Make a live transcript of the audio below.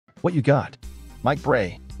What you got? Mike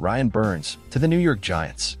Bray, Ryan Burns, to the New York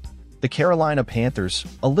Giants. The Carolina Panthers,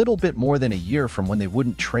 a little bit more than a year from when they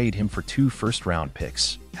wouldn't trade him for 2 first-round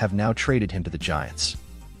picks, have now traded him to the Giants.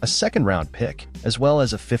 A second-round pick, as well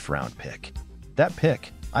as a fifth-round pick. That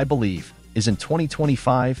pick, I believe, is in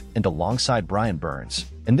 2025 and alongside Brian Burns,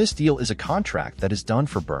 and this deal is a contract that is done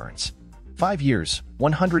for Burns. 5 years,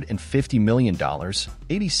 $150 million,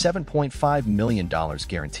 $87.5 million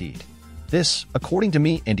guaranteed. This, according to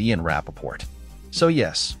me and Ian Rappaport. So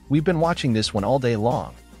yes, we've been watching this one all day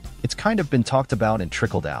long. It's kind of been talked about and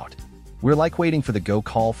trickled out. We're like waiting for the go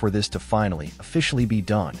call for this to finally, officially be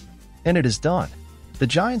done. And it is done. The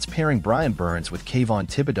Giants pairing Brian Burns with Kayvon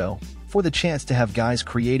Thibodeau for the chance to have guys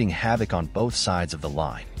creating havoc on both sides of the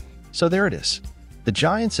line. So there it is. The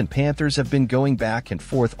Giants and Panthers have been going back and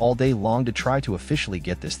forth all day long to try to officially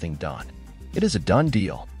get this thing done. It is a done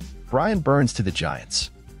deal. Brian Burns to the Giants.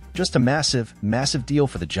 Just a massive, massive deal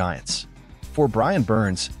for the Giants. For Brian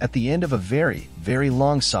Burns, at the end of a very, very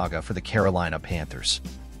long saga for the Carolina Panthers.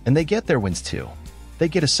 And they get their wins too. They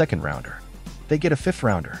get a second rounder. They get a fifth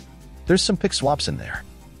rounder. There's some pick swaps in there.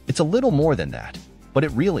 It's a little more than that. But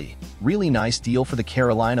it really, really nice deal for the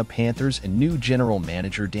Carolina Panthers and new general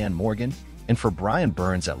manager Dan Morgan. And for Brian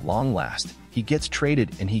Burns at long last, he gets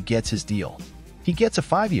traded and he gets his deal. He gets a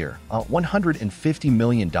 5-year, $150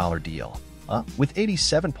 million deal, with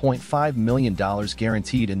 $87.5 million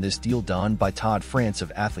guaranteed in this deal done by Todd France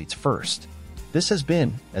of Athletes First. This has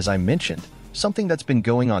been, as I mentioned, something that's been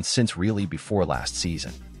going on since really before last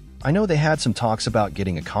season. I know they had some talks about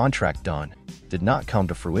getting a contract done, did not come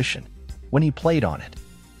to fruition. When he played on it,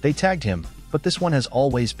 they tagged him, but this one has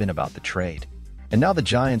always been about the trade. And now the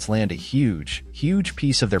Giants land a huge, huge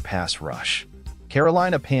piece of their pass rush.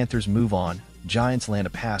 Carolina Panthers move on, Giants land a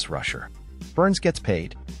pass rusher. Burns gets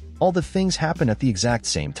paid. All the things happen at the exact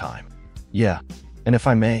same time. Yeah, and if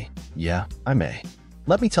I may, I may.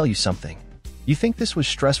 Let me tell you something. You think this was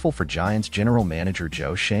stressful for Giants general manager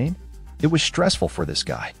Joe Schoen? It was stressful for this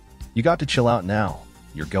guy. You got to chill out now.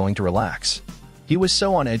 You're going to relax. He was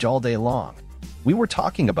so on edge all day long. We were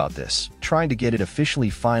talking about this, trying to get it officially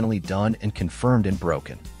finally done and confirmed and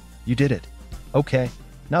broken. You did it. Okay,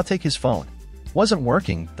 now take his phone. Wasn't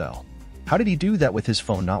working, though. How did he do that with his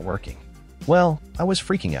phone not working? Well, I was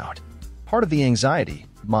freaking out. Part of the anxiety,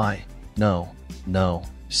 no,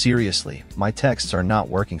 seriously, my texts are not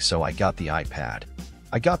working, so I got the iPad.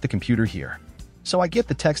 I got the computer here. So I get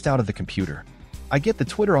the text out of the computer. I get the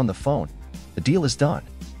Twitter on the phone. The deal is done.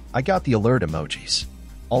 I got the alert emojis.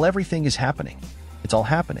 Everything is happening. It's all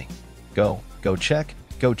happening. Go check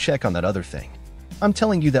on that other thing. I'm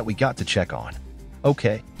telling you that we got to check on.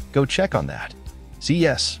 Okay, go check on that. See,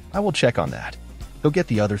 yes, I will check on that. Go get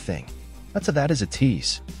the other thing. That is a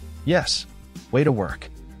tease. Yes, way to work.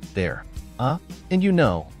 There. And you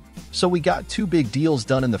know. So we got 2 big deals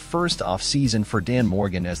done in the first off-season for Dan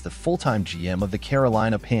Morgan as the full-time GM of the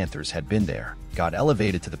Carolina Panthers had been there, got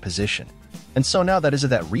elevated to the position. And so now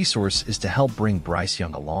that resource is to help bring Bryce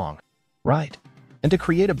Young along. Right. And to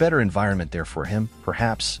create a better environment there for him,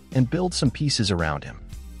 perhaps, and build some pieces around him.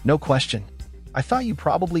 No question. I thought you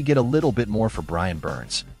probably get a little bit more for Brian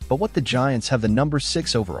Burns, but what the Giants have the number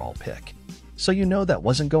 6 overall pick. So you know that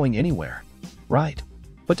wasn't going anywhere. Right.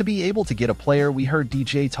 But to be able to get a player, we heard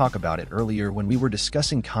DJ talk about it earlier when we were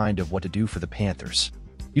discussing kind of what to do for the Panthers.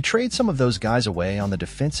 You trade some of those guys away on the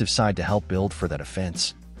defensive side to help build for that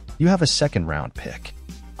offense. You have a second-round pick.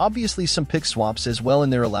 Obviously, some pick swaps as well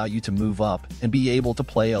in there allow you to move up and be able to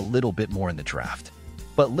play a little bit more in the draft.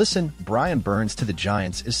 But listen, Brian Burns to the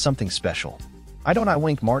Giants is something special.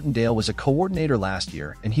 Wink Martindale was a coordinator last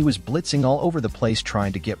year, and he was blitzing all over the place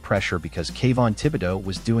trying to get pressure because Kayvon Thibodeau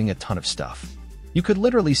was doing a ton of stuff. You could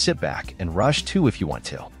literally sit back and rush too if you want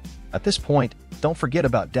to. At this point, don't forget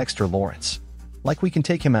about Dexter Lawrence. Like we can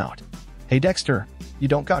take him out. Hey Dexter, you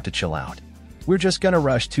don't got to chill out. We're just gonna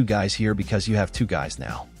rush 2 guys here because you have 2 guys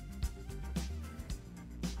now.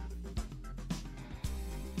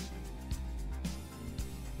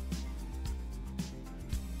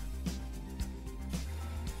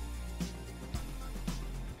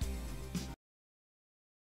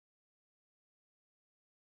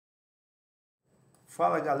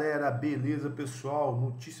 Fala galera, beleza pessoal?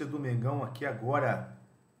 Notícia do Mengão aqui agora.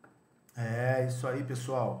 É isso aí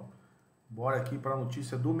pessoal. Bora aqui para a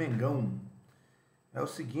notícia do Mengão. É o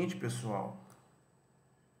seguinte pessoal.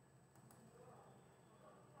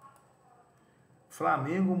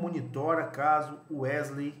 Flamengo monitora caso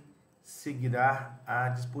Wesley seguirá à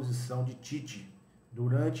disposição de Tite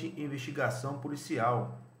durante investigação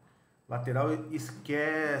policial. Lateral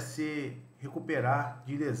quer se recuperar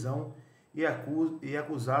de lesão e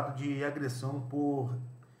acusado de agressão por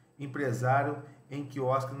empresário em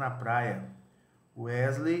quiosque na praia.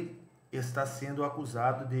 Wesley está sendo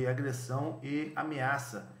acusado de agressão e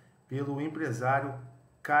ameaça pelo empresário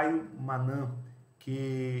Caio Manan,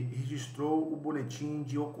 que registrou o boletim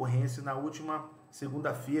de ocorrência na última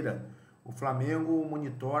segunda-feira. O Flamengo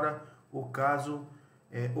monitora o caso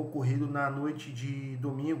ocorrido na noite de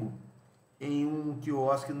domingo em um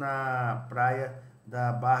quiosque na praia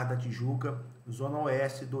da Barra da Tijuca, zona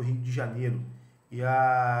oeste do Rio de Janeiro. E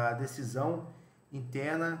a decisão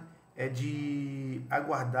interna é de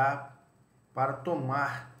aguardar para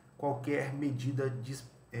tomar qualquer medida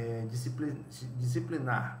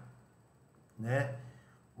disciplinar, né?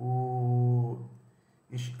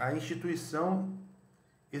 A instituição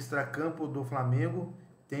extracampo do Flamengo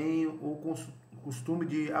tem o costume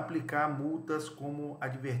de aplicar multas como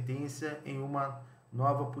advertência em uma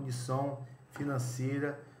nova punição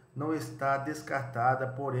financeira. Não está descartada,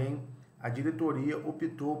 porém, a diretoria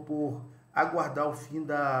optou por aguardar o fim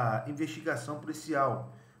da investigação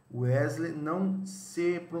policial. Wesley não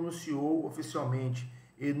se pronunciou oficialmente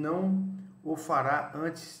e não o fará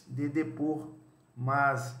antes de depor,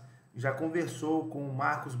 mas já conversou com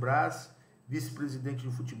Marcos Braz, vice-presidente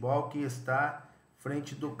de futebol, que está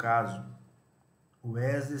frente do caso.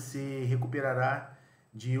 Wesley se recuperará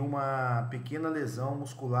de uma pequena lesão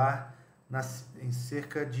muscular em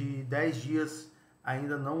cerca de 10 dias.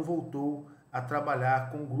 Ainda não voltou a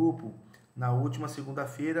trabalhar com o grupo. Na última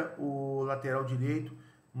segunda-feira, o lateral direito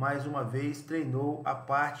mais uma vez treinou a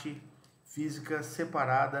parte física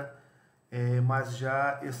separada, mas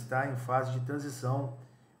já está em fase de transição.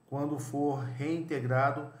 Quando for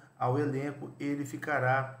reintegrado ao elenco, ele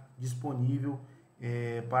ficará disponível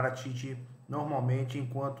para Tite normalmente.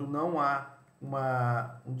 Enquanto não há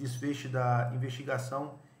um desfecho da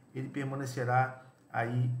investigação, ele permanecerá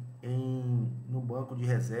aí no banco de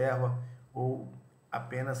reserva ou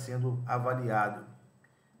apenas sendo avaliado.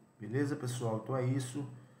 Beleza, pessoal? Então é isso.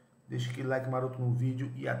 Deixa aquele like maroto no vídeo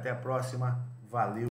e até a próxima. Valeu!